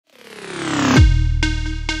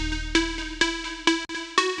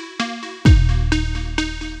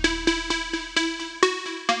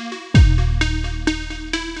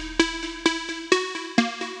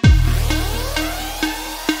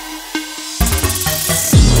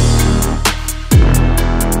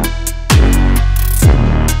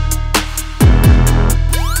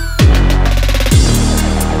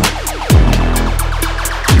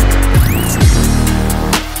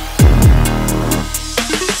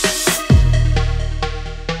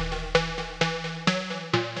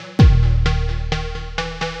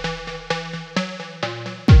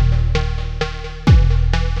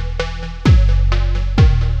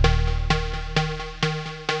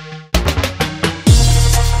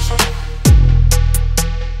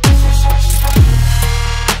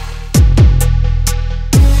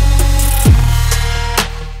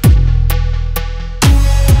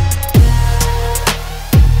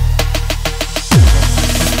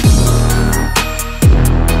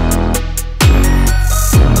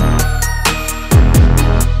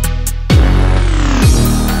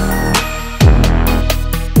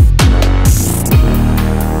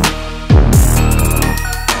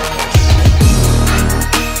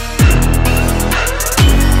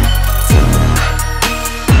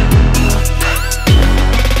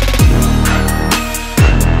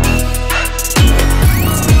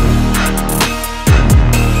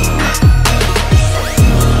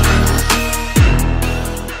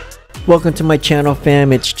Welcome to my channel,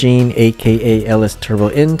 fam. It's Gene, aka LS Turbo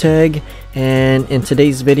Integ, and in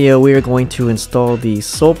today's video we are going to install the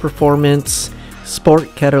Soul Performance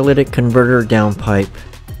Sport Catalytic Converter downpipe.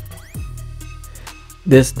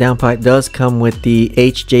 This downpipe does come with the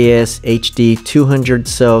HJS HD 200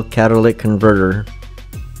 cell catalytic converter.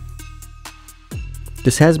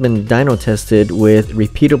 This has been dyno tested with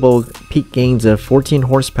repeatable peak gains of 14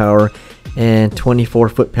 horsepower and 24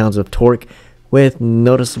 foot-pounds of torque, with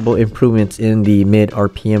noticeable improvements in the mid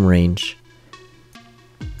RPM range.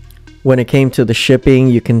 When it came to the shipping,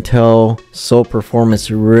 you can tell Soul Performance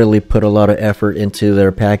really put a lot of effort into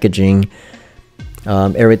their packaging.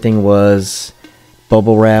 Everything was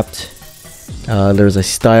bubble wrapped. There's a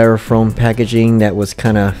styrofoam packaging that was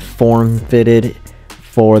kind of form fitted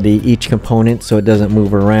for each component so it doesn't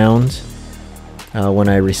move around. When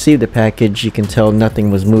I received the package, you can tell nothing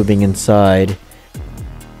was moving inside.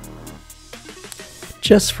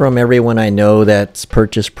 Just from everyone I know that's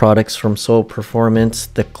purchased products from Soul Performance,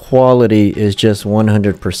 the quality is just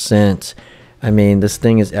 100%. I mean, this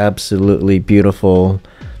thing is absolutely beautiful.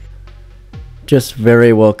 Just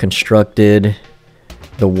very well constructed.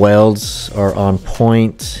 The welds are on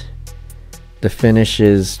point. The finish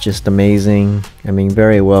is just amazing. I mean,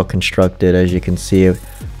 very well constructed, as you can see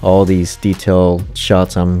all these detailed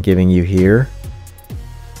shots I'm giving you here.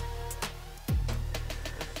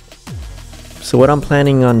 So what I'm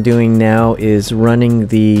planning on doing now is running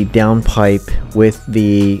the downpipe with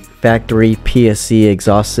the factory PSC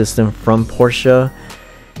exhaust system from Porsche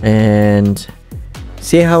and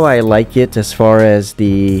see how I like it as far as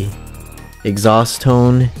the exhaust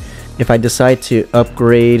tone. If I decide to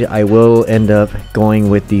upgrade, I will end up going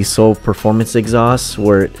with the Soul Performance exhaust,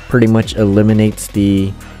 where it pretty much eliminates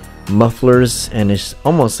the mufflers and it's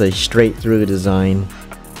almost a straight through design.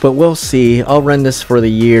 But we'll see. I'll run this for the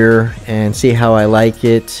year and see how I like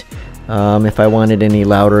it. If I want it any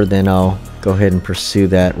louder, then I'll go ahead and pursue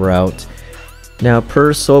that route. Now,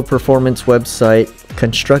 per Soul Performance website,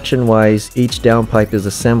 construction wise, each downpipe is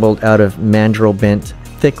assembled out of mandrel bent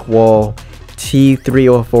thick wall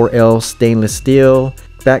T304L stainless steel.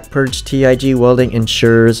 Back purge TIG welding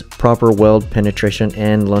ensures proper weld penetration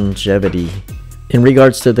and longevity. In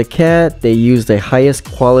regards to the CAT, they use the highest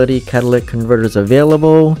quality catalytic converters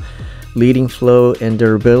available. Leading flow and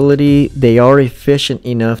durability, they are efficient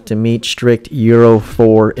enough to meet strict Euro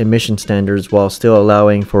 4 emission standards while still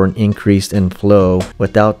allowing for an increase in flow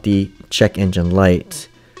without the check engine light.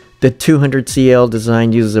 The 200CL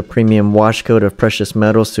design uses a premium wash coat of precious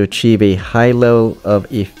metals to achieve a high level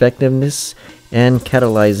of effectiveness and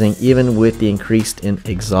catalyzing even with the increase in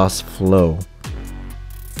exhaust flow.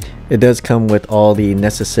 It does come with all the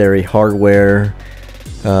necessary hardware,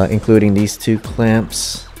 including these two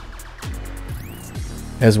clamps,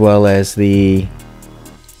 as well as the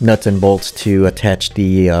nuts and bolts to attach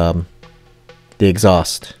the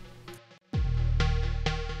exhaust.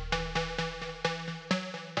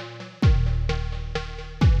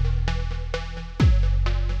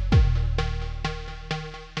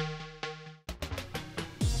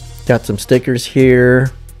 Got some stickers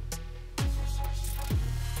here.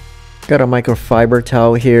 Got a microfiber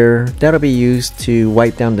towel here. That'll be used to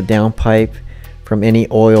wipe down the downpipe from any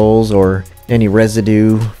oils or any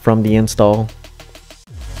residue from the install.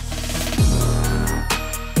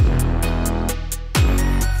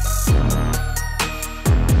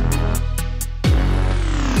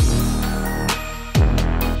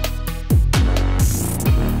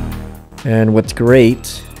 And what's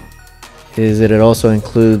great is that it also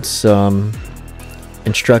includes some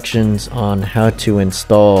instructions on how to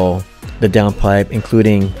install the downpipe,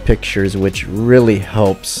 including pictures, which really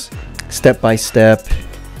helps. Step by step,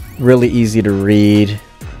 really easy to read.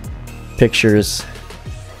 Pictures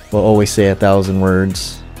will always say 1,000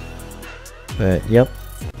 words, but yep.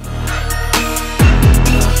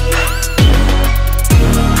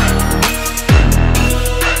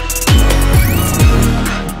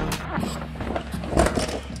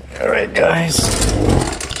 Alright guys,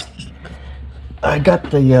 I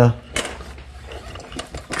got the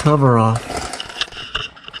cover off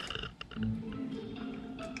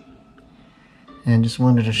and just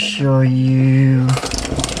wanted to show you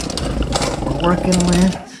what we're working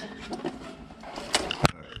with.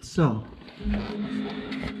 Alright, so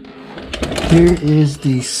here is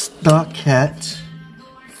the stock cat.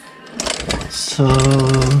 So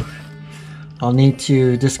I'll need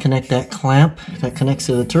to disconnect that clamp that connects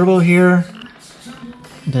to the turbo here.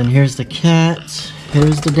 Then here's the cat,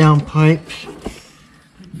 here's the downpipe,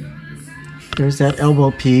 there's that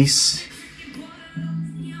elbow piece,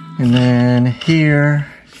 and then here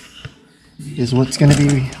is what's going to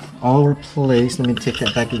be all replaced. Let me take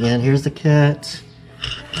that back again. Here's the cat.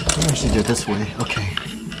 I should do it this way. Okay.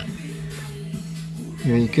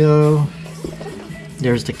 Here you go.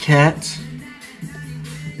 There's the cat.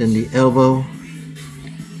 Then the elbow.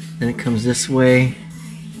 Then it comes this way.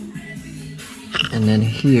 And then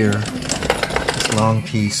here, this long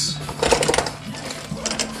piece.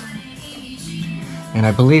 And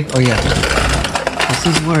I believe, oh yeah, this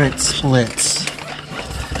is where it splits.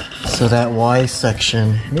 So that Y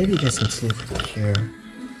section, maybe you guys can see it from here.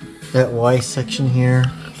 That Y section here.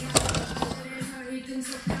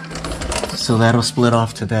 So that'll split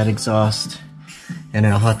off to that exhaust. And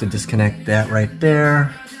then I'll have to disconnect that right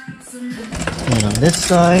there. And on this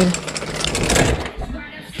side,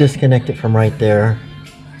 disconnect it from right there.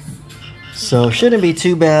 So shouldn't be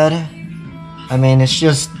too bad. I mean, it's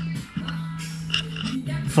just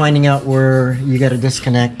finding out where you got to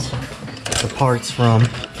disconnect the parts from.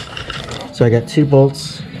 So I got 2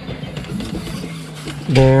 bolts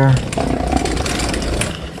there,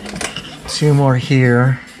 2 more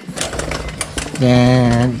here,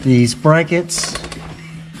 then these brackets,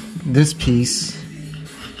 this piece,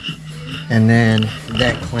 and then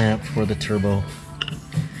that clamp for the turbo.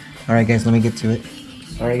 Alright guys, let me get to it.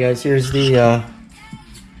 Alright guys, here's the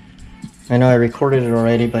I know I recorded it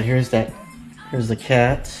already, but here's the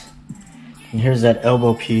cat, and here's that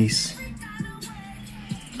elbow piece,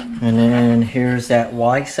 and then here's that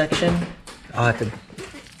Y section. I'll have to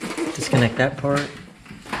disconnect that part,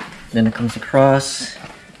 then it comes across,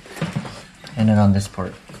 and then on this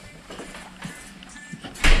part.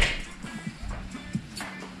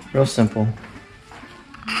 Real simple.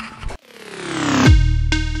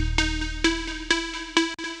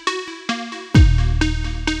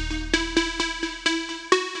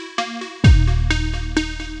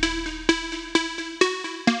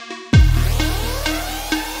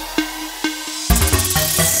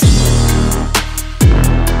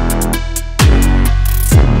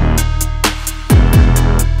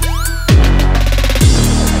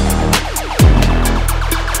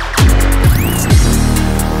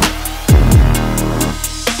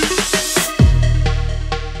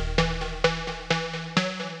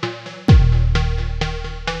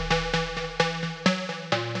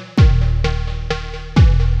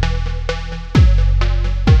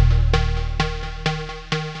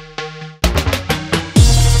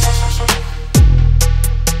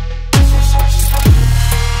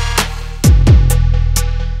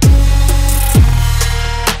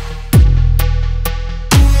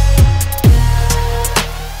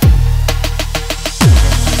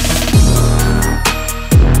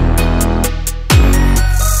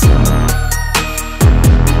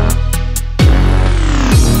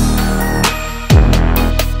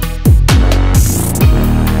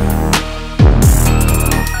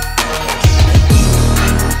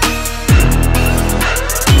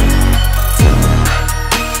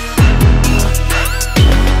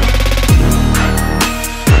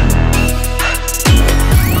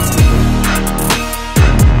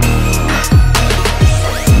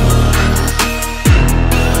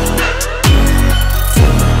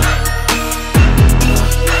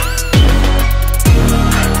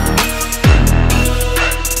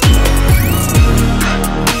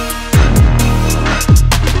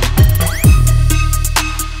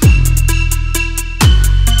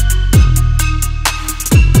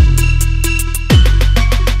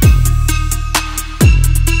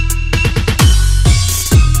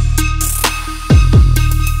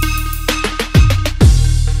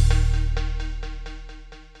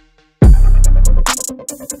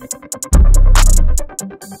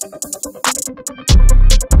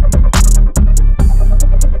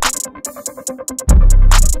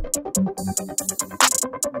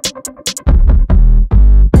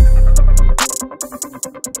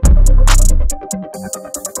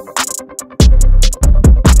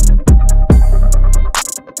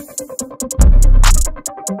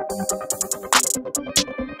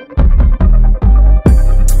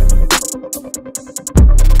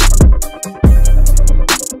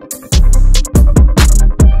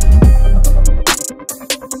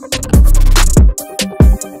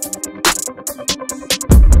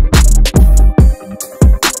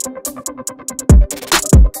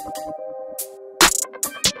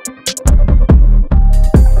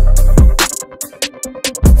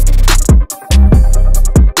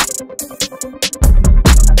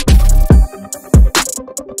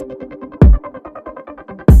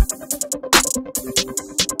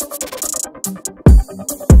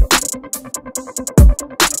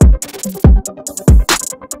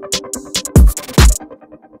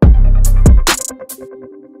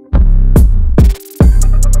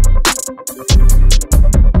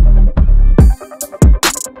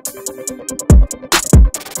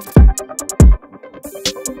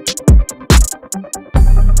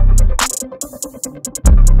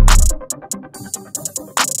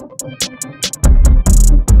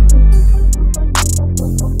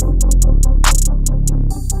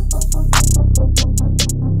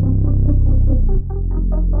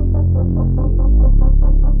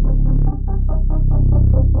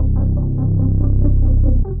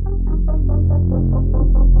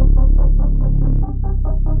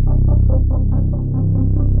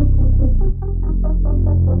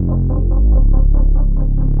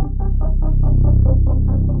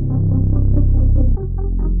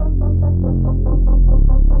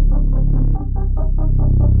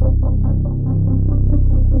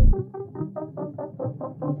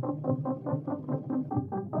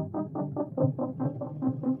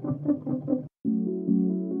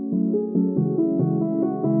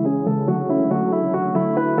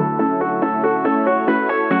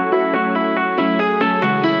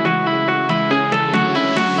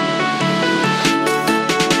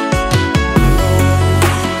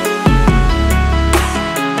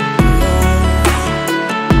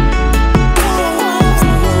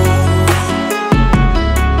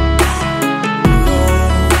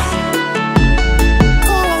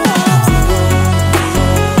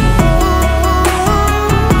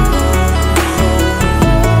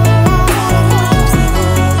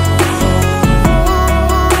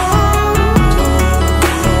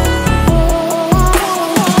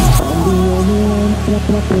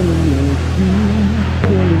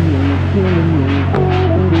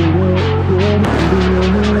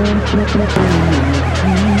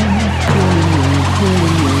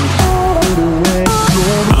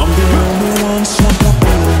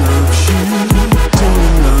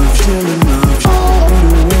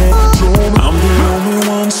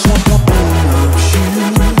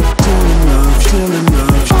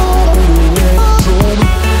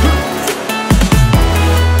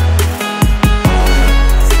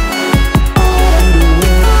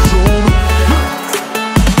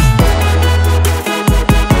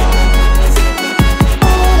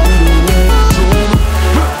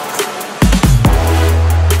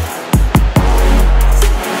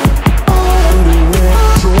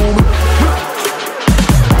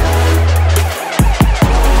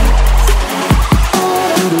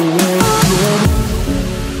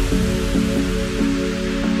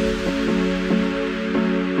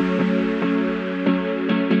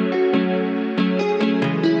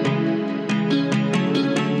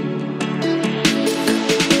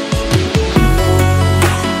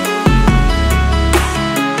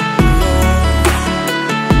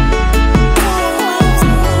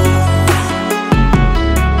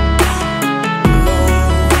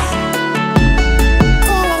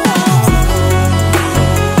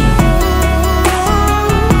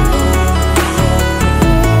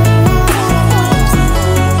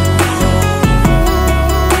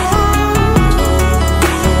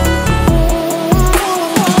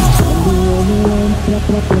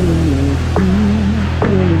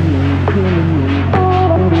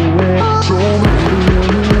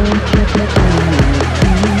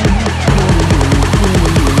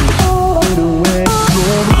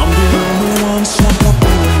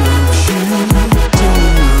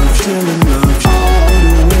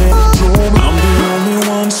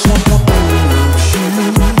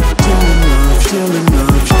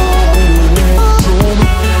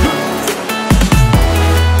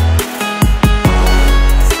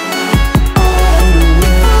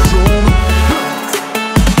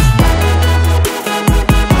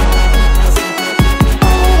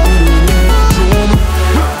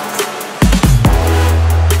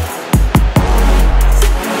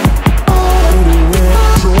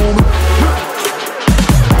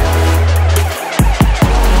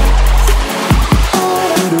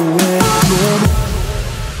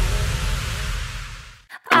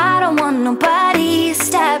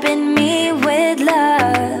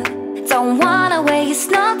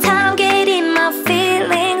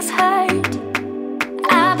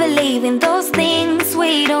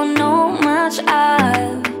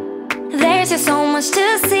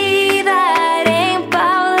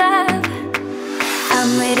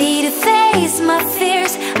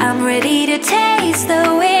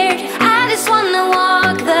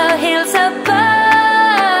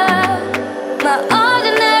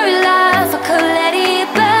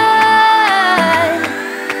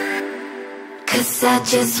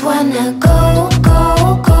 Just wanna go,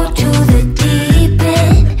 go, go to the deep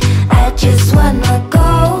end. I just wanna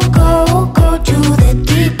go, go, go to the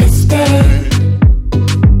deepest end.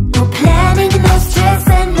 No planning, no stress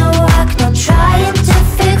and no work, no trying to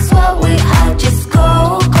fix what we are. Just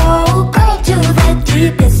go, go, go to the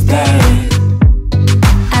deepest end.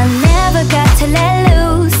 I never got to let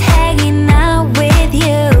loose, hanging out with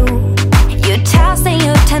you. You tossed and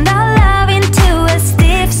you turned our love into a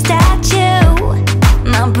stiff statue.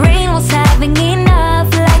 My brain was having enough,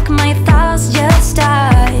 like my thoughts just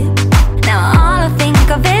stopped. Now all I think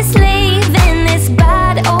of is leaving this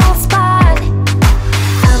bad old spot.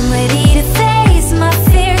 I'm ready to face my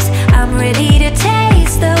fears, I'm ready to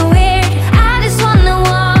taste the weird. I just wanna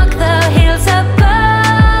walk the hills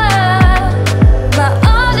above. My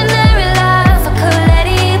ordinary life, I could let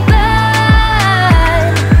it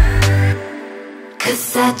burn. 'Cause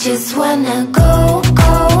I just wanna go,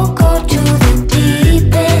 go, go to the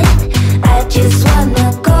deep end. I just wanna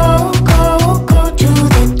go, go, go to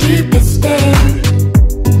the deepest end.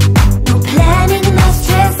 No planning, no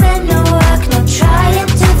stress and no work, no trying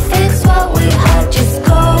to fix what we are. Just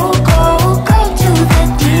go, go, go to the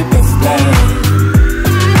deepest end.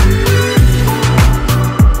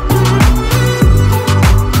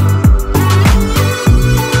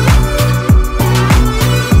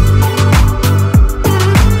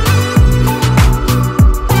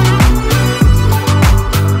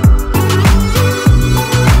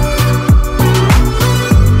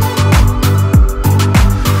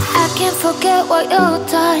 Forget what you've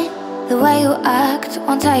done. The way you act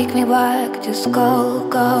won't take me back. Just go,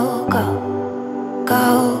 go, go. Go,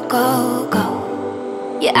 go, go.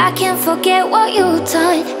 Yeah, I can't forget what you've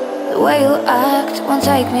done. The way you act won't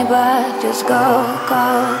take me back. Just go, go,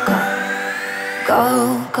 go. Go,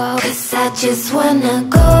 go. 'Cause I just wanna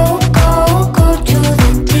go,